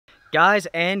Guys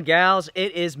and gals,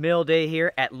 it is mail day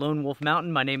here at Lone Wolf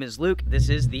Mountain. My name is Luke. This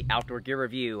is the Outdoor Gear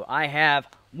Review. I have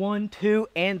 1, 2,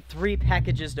 and 3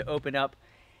 packages to open up.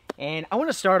 And I want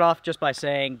to start off just by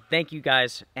saying thank you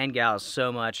guys and gals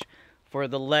so much for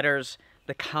the letters,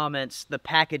 the comments, the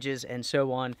packages, and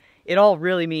so on. It all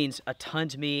really means a ton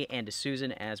to me and to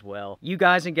Susan as well. You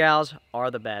guys and gals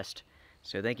are the best.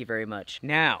 So thank you very much.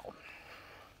 Now,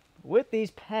 with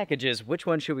these packages, which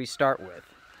one should we start with?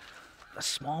 The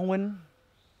small one,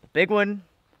 the big one,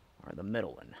 or the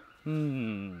middle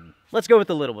one? Let's go with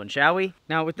the little one, shall we?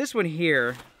 Now with this one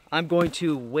here, I'm going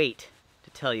to wait to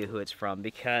tell you who it's from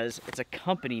because it's a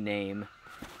company name.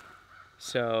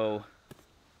 So,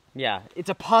 yeah, it's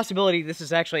a possibility this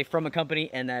is actually from a company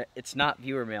and that it's not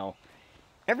viewer mail.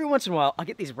 Every once in a while, I'll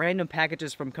get these random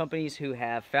packages from companies who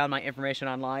have found my information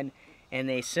online and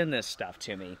they send this stuff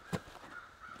to me.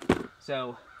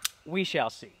 So, we shall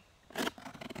see.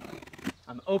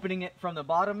 I'm opening it from the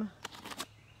bottom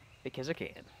because I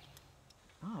can.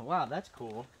 Oh, wow, that's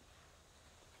cool.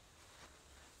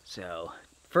 So,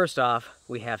 first off,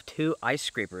 we have 2 ice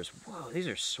scrapers. Whoa, these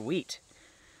are sweet.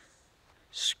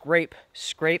 Scrape,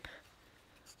 scrape.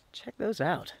 Check those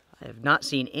out. I have not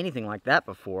seen anything like that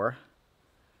before.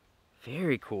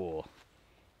 Very cool.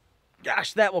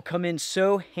 Gosh, that will come in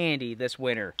so handy this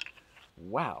winter.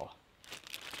 Wow.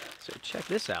 So check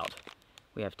this out.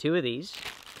 We have 2 of these.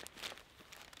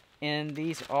 And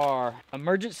these are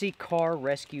emergency car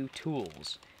rescue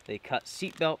tools. They cut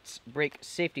seat belts, break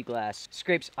safety glass,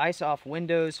 scrapes ice off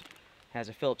windows, has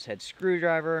a Phillips head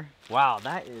screwdriver. Wow,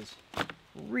 that is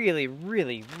really,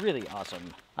 really, really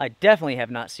awesome. I definitely have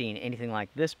not seen anything like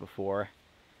this before.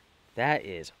 That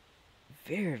is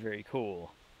very, very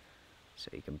cool. So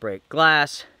you can break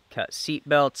glass, cut seat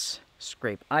belts,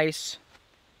 scrape ice.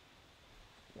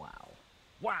 Wow.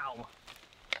 Wow.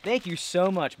 Thank you so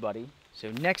much, buddy. So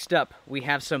next up, we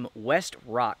have some West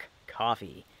Rock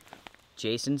coffee.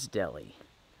 Jason's Deli.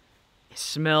 It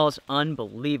smells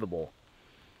unbelievable.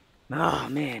 Oh,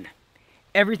 man.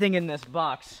 Everything in this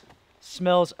box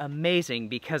smells amazing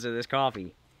because of this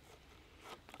coffee.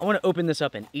 I want to open this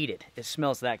up and eat it. It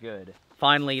smells that good.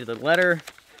 Finally, the letter.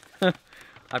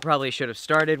 I probably should have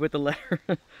started with the letter.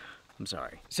 I'm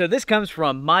sorry. So this comes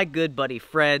from my good buddy,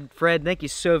 Fred. Fred, thank you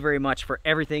so very much for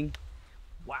everything.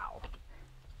 Wow.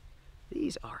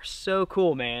 These are so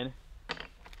cool, man.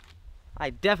 I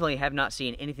definitely have not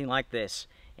seen anything like this,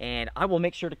 and I will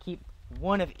make sure to keep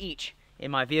 1 of each in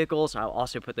my vehicles. I'll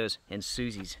also put those in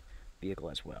Susie's vehicle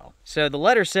as well. So the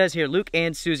letter says here, Luke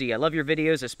and Susie, I love your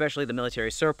videos, especially the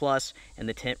military surplus and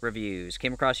the tent reviews.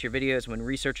 Came across your videos when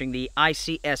researching the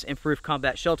ICS Improved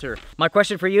Combat Shelter. My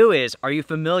question for you is, are you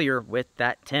familiar with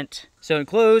that tent? So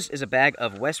enclosed is a bag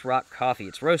of West Rock coffee.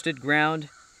 It's roasted, ground,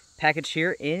 packaged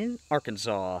here in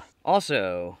Arkansas.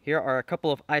 Also, here are a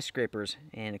couple of ice scrapers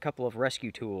and a couple of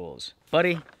rescue tools.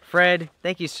 Buddy, Fred,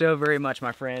 thank you so very much,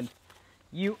 my friend.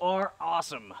 You are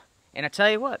awesome. And I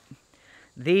tell you what,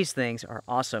 these things are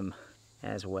awesome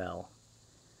as well.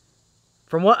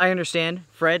 From what I understand,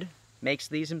 Fred makes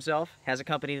these himself, has a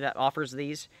company that offers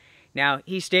these. Now,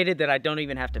 he stated that I don't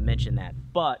even have to mention that,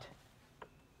 but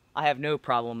I have no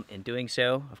problem in doing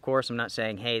so. Of course, I'm not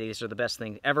saying, hey, these are the best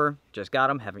things ever. Just got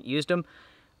them, haven't used them.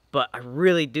 But I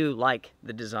really do like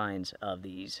the designs of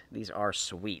these. These are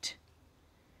sweet.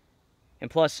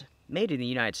 And plus, made in the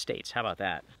United States. How about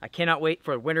that? I cannot wait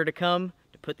for winter to come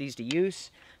to put these to use.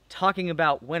 Talking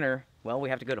about winter, well, we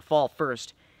have to go to fall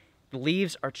first. The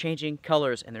leaves are changing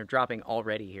colors and they're dropping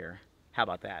already here. How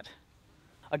about that?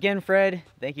 Again, Fred,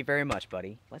 thank you very much,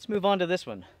 buddy. Let's move on to this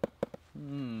one.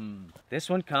 This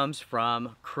one comes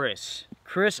from Chris.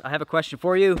 Chris, I have a question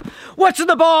for you. What's in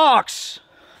the box?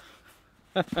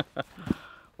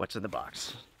 What's in the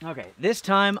box? Okay, this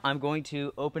time I'm going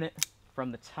to open it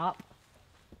from the top.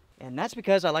 And that's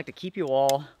because I like to keep you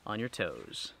all on your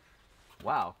toes.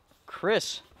 Wow.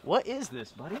 Chris, what is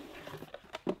this, buddy?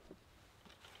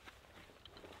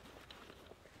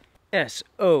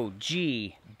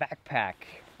 SOG backpack.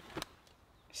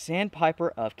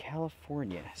 Sandpiper of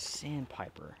California.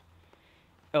 Sandpiper.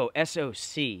 Oh,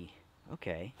 SOC.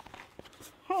 Okay.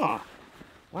 Huh.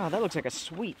 Wow, that looks like a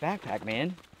sweet backpack,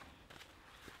 man.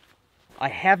 I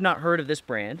have not heard of this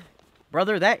brand.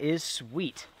 Brother, that is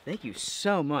sweet. Thank you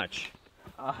so much.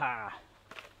 Aha.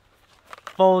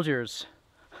 Folgers.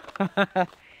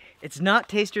 It's not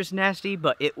Taster's Nasty,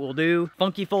 but it will do.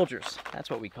 Funky Folgers. That's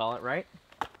what we call it, right?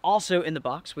 Also in the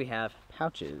box, we have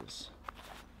pouches.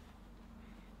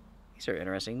 These are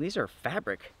interesting. These are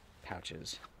fabric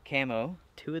pouches. Camo,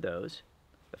 2 of those,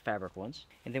 the fabric ones.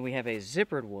 And then we have a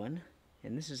zippered one,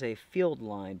 and this is a Field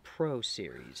Line Pro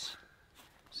Series.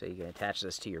 So you can attach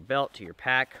this to your belt, to your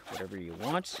pack, whatever you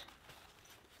want.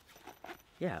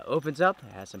 Yeah, it opens up.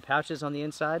 It has some pouches on the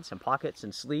inside, some pockets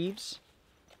and sleeves.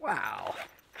 Wow.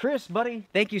 Chris, buddy,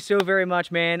 thank you so very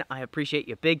much, man. I appreciate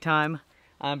you big time.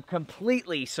 I'm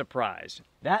completely surprised.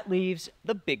 That leaves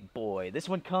the big boy. This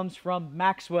one comes from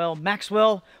Maxwell.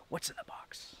 Maxwell, what's in the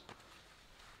box?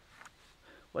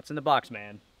 What's in the box,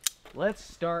 man? Let's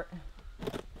start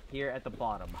here at the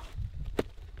bottom.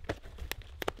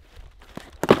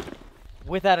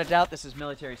 Without a doubt, this is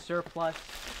military surplus.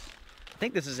 I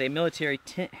think this is a military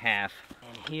tent half.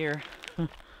 And here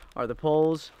are the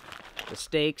poles, the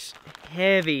stakes,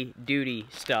 heavy duty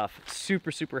stuff,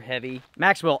 super, super heavy.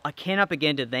 Maxwell, I cannot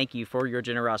begin to thank you for your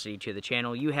generosity to the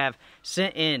channel. You have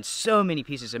sent in so many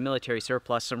pieces of military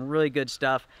surplus, some really good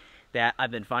stuff that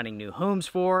I've been finding new homes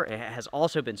for. It has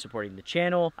also been supporting the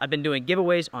channel. I've been doing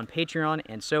giveaways on Patreon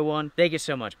and so on. Thank you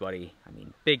so much, buddy. I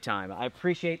mean, big time. I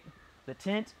appreciate the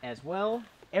tent as well.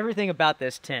 Everything about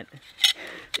this tent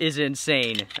is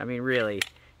insane. I mean, really,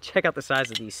 check out the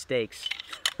size of these stakes.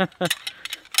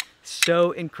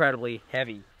 So incredibly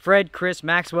heavy. Fred, Chris,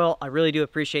 Maxwell, I really do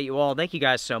appreciate you all. Thank you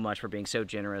guys so much for being so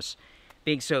generous,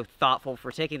 being so thoughtful,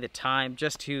 for taking the time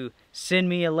just to send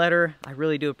me a letter. I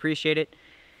really do appreciate it.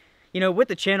 You know, with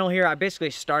the channel here, I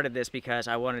basically started this because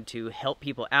I wanted to help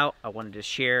people out. I wanted to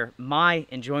share my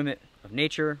enjoyment of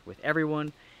nature with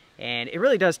everyone. And it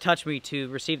really does touch me to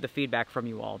receive the feedback from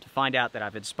you all, to find out that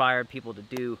I've inspired people to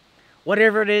do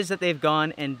whatever it is that they've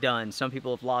gone and done. Some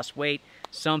people have lost weight.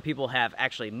 Some people have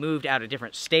actually moved out of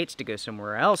different states to go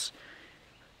somewhere else.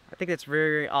 I think that's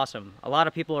very, very awesome. A lot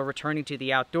of people are returning to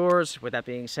the outdoors. With that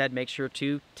being said, make sure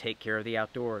to take care of the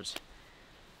outdoors.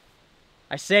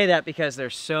 I say that because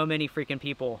there's so many freaking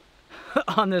people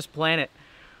on this planet.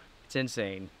 It's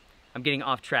insane. I'm getting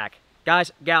off track.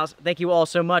 Guys, gals, thank you all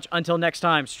so much. Until next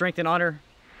time, strength and honor.